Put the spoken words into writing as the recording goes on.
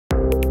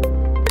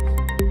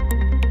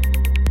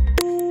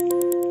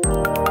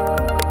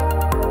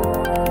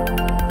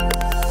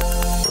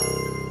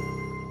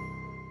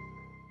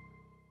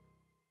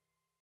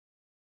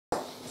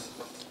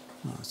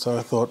So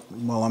I thought,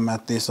 while I'm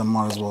at this, I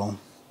might as well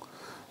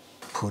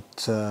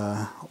put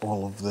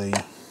all of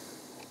the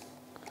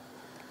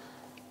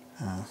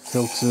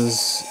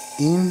filters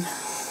in.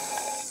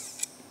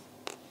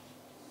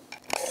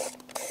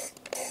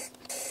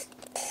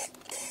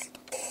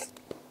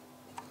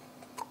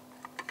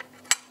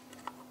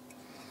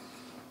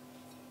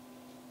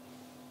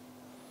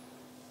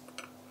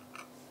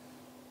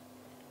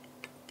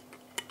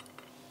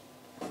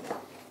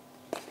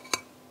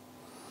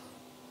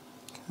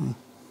 Okay.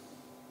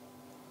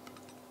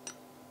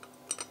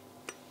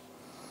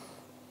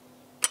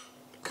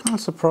 Kind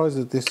of surprised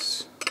that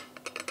this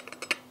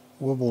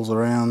wobbles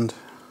around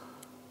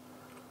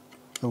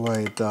the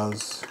way it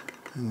does,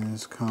 and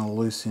it's kind of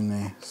loose in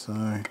there,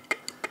 so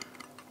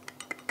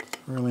it's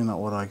really not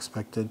what I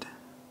expected.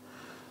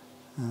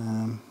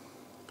 I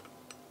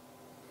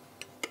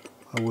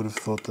would have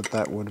thought that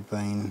that would have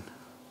been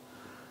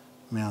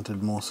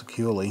mounted more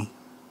securely.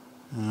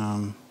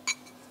 And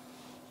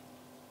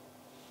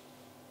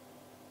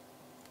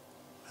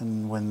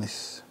when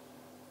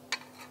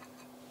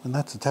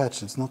that's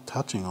attached, it's not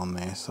touching on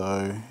there,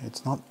 so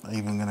it's not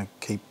even going to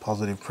keep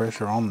positive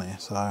pressure on there.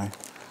 So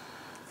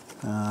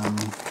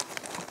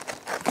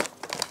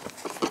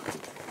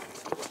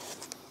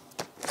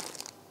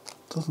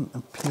doesn't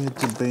appear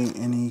to be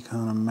any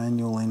kind of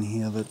manual in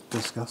here that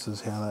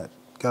discusses how that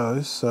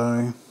goes,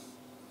 so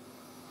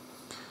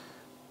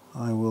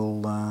I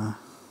will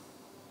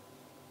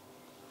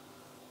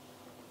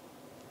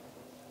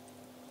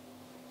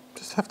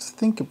just have to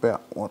think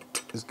about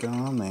what is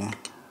going on there.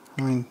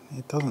 I mean,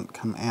 it doesn't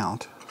come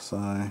out,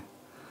 so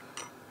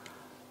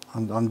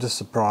I'm just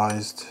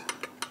surprised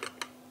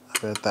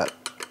about that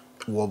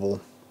wobble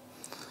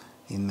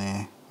in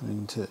there.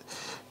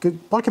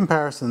 By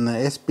comparison, the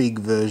S-Big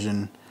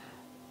version,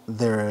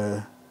 there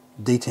are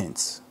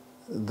detents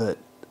that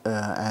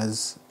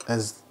as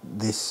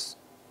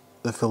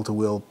the filter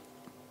wheel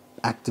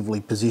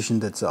actively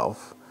positioned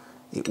itself,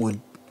 it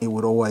would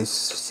always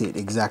sit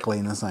exactly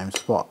in the same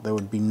spot. There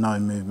would be no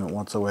movement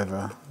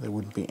whatsoever. There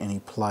wouldn't be any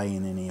play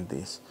in any of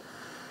this.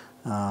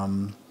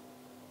 I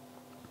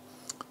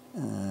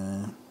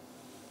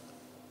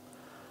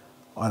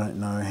don't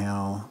know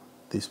how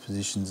this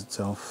positions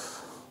itself,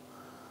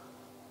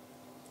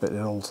 but it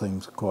all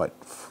seems quite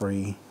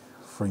free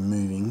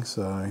moving,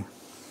 so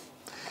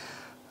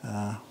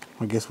I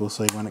guess we'll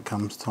see when it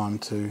comes time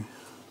to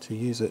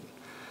use it.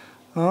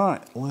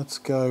 Alright, let's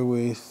go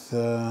with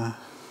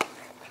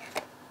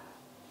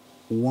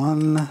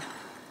one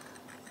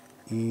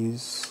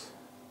is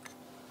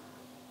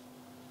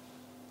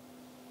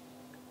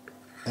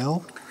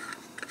L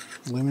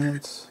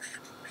luminance.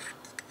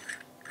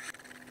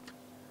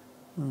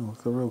 Oh,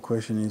 the real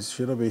question is,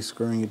 should I be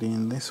screwing it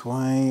in this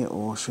way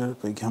or should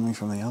it be coming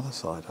from the other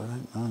side? I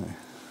don't know.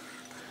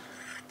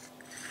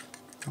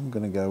 I'm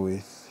going to go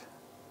with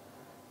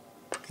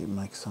it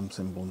makes some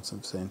semblance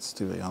of sense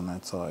to be on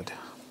that side.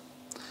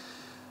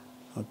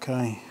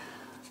 Okay,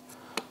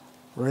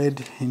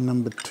 red in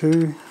number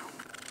 2,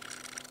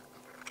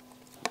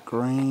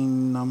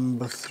 green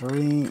number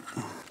 3.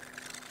 I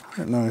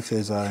don't know if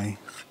there's a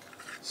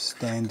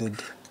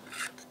standard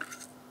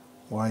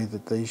way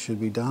that these should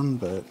be done,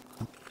 but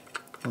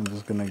I'm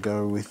just going to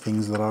go with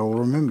things that I will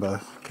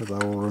remember, because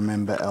I will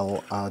remember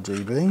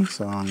LRGB,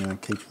 so I'm going to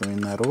keep them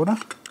in that order.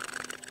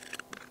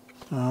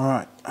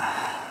 Alright.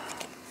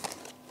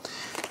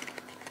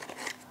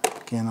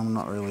 Again, I'm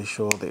not really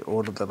sure the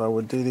order that I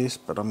would do this,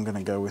 but I'm going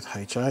to go with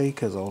HA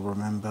because I'll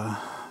remember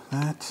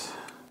that.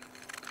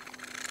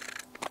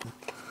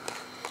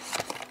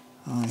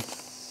 I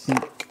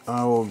think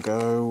I will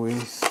go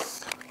with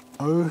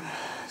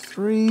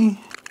O3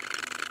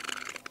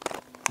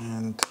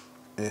 and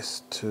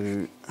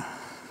S2.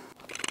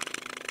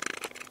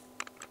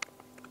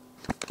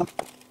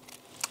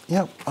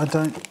 Yep, I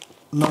don't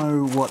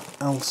know what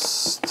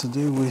else to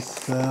do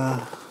with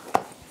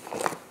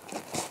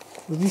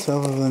this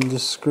other than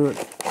just screw it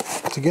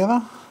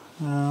together.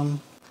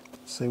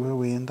 See where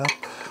we end up.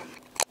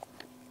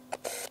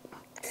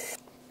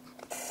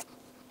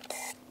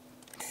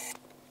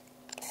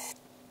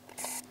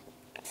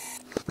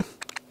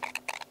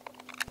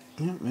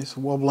 Yeah, this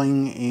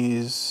wobbling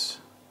is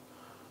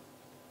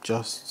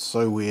just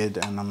so weird,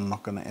 and I'm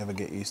not going to ever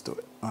get used to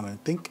it, I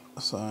don't think,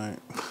 so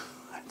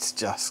it's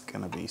just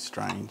going to be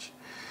strange.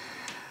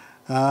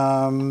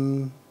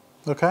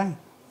 Okay,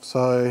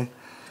 so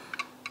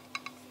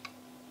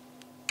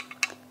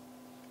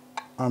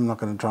I'm not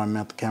going to try and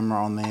mount the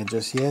camera on there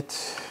just yet,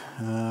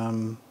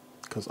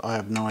 because I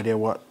have no idea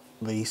what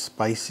the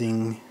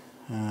spacing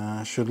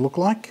should look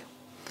like.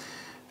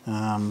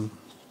 So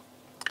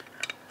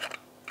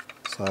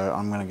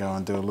I'm going to go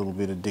and do a little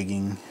bit of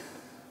digging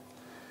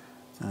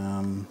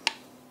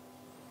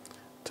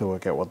to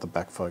work out what the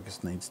back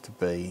focus needs to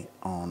be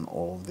on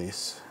all of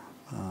this.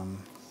 So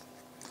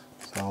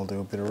I'll do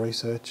a bit of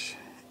research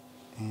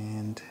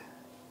and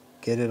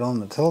get it on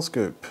the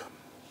telescope.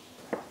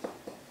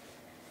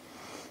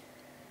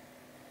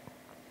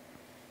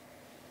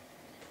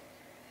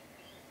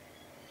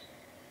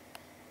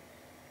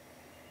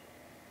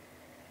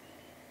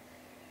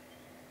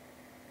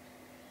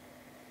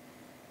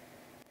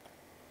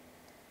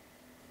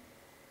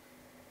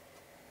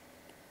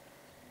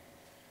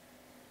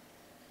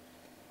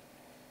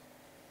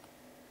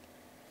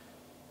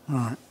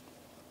 Alright,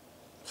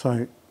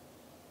 so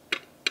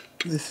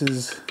this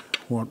is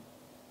what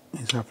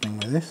is happening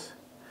with this.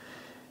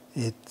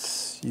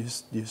 It's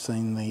you've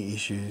seen the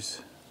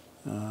issues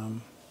that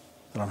I'm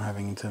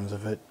having in terms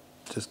of it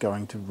just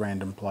going to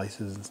random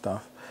places and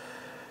stuff.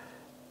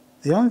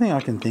 The only thing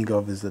I can think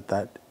of is that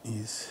that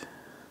is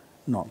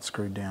not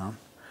screwed down,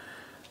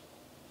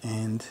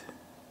 and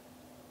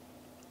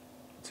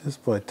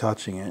just by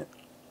touching it,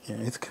 yeah,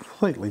 it's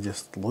completely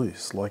just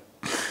loose, like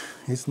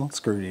it's not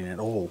screwed in at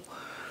all.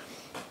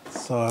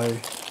 So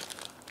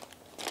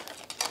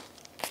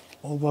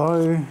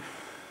although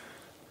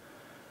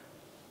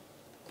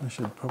I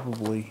should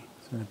probably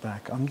send it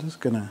back, I'm just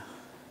gonna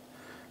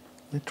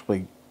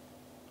literally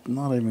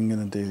not even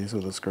gonna do this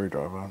with a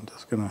screwdriver. I'm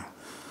just gonna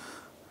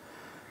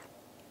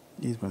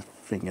use my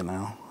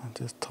fingernail and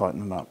just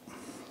tighten it up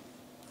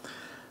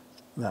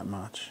that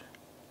much,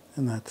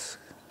 and that's,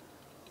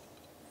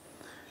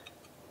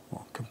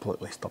 well,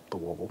 completely stop the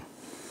wobble.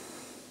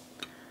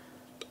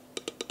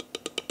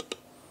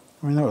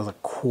 I mean, that was a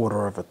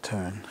quarter of a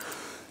turn.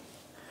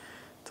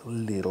 It's a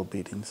little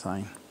bit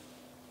insane.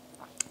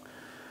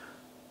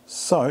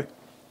 So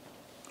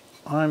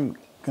I'm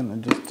gonna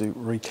just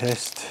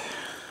retest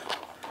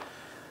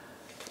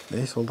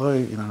this, although,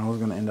 you know, I was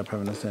gonna end up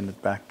having to send it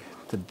back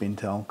to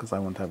Bintel because I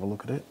want to have a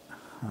look at it,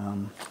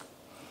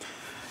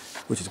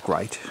 which is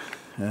great.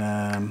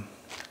 I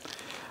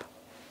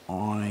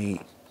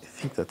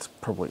think that's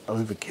probably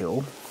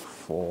overkill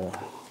for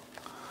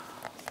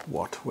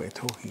what we're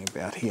talking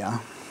about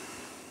here.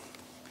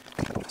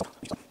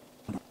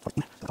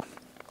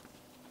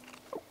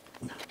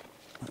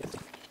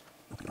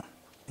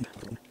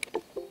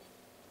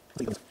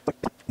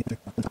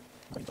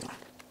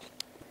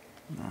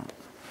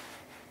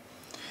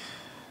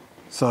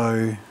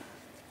 So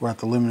we're at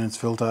the luminance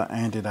filter,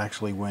 and it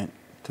actually went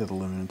to the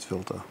luminance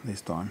filter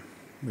this time,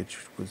 which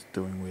was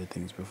doing weird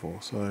things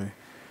before. So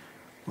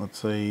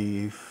let's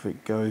see if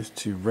it goes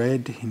to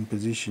red in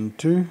position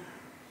 2,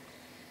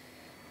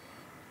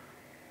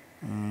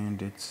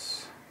 and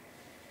it's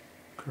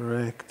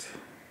correct.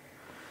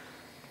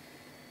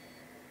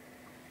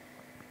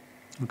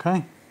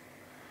 Okay,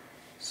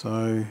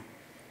 so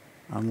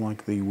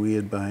unlike the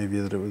weird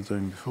behavior that it was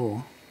doing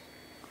before,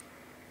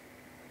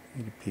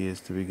 it appears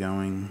to be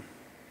going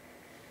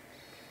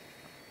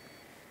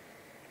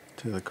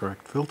to the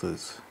correct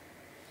filters.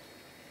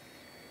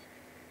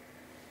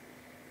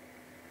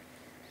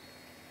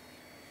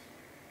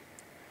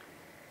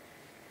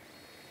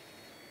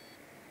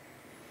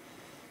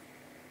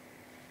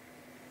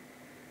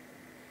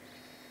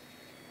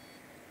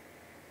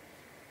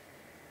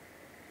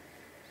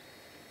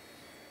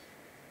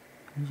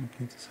 I'm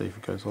keen to see if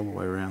it goes all the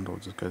way around or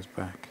just goes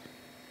back.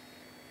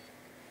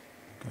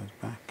 It goes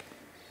back.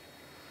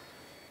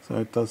 So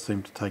it does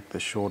seem to take the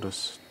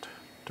shortest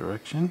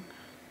direction.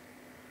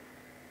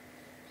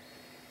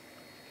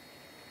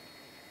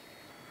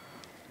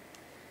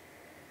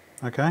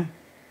 Okay.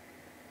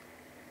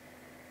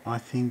 I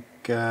think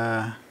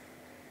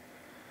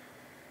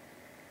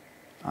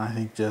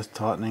just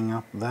tightening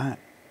up that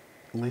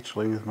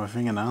literally with my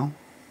fingernail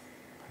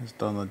has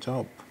done the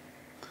job.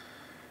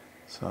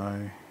 So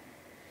I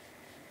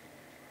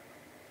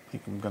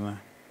think I'm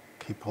gonna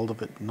keep hold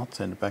of it and not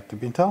send it back to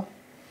Bintel.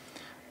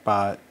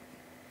 But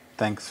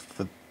thanks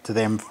to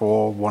them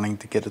for wanting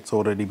to get it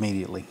sorted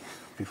immediately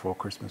before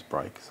Christmas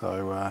break.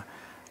 So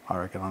I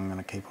reckon I'm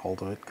going to keep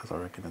hold of it because I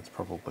reckon it's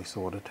probably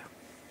sorted.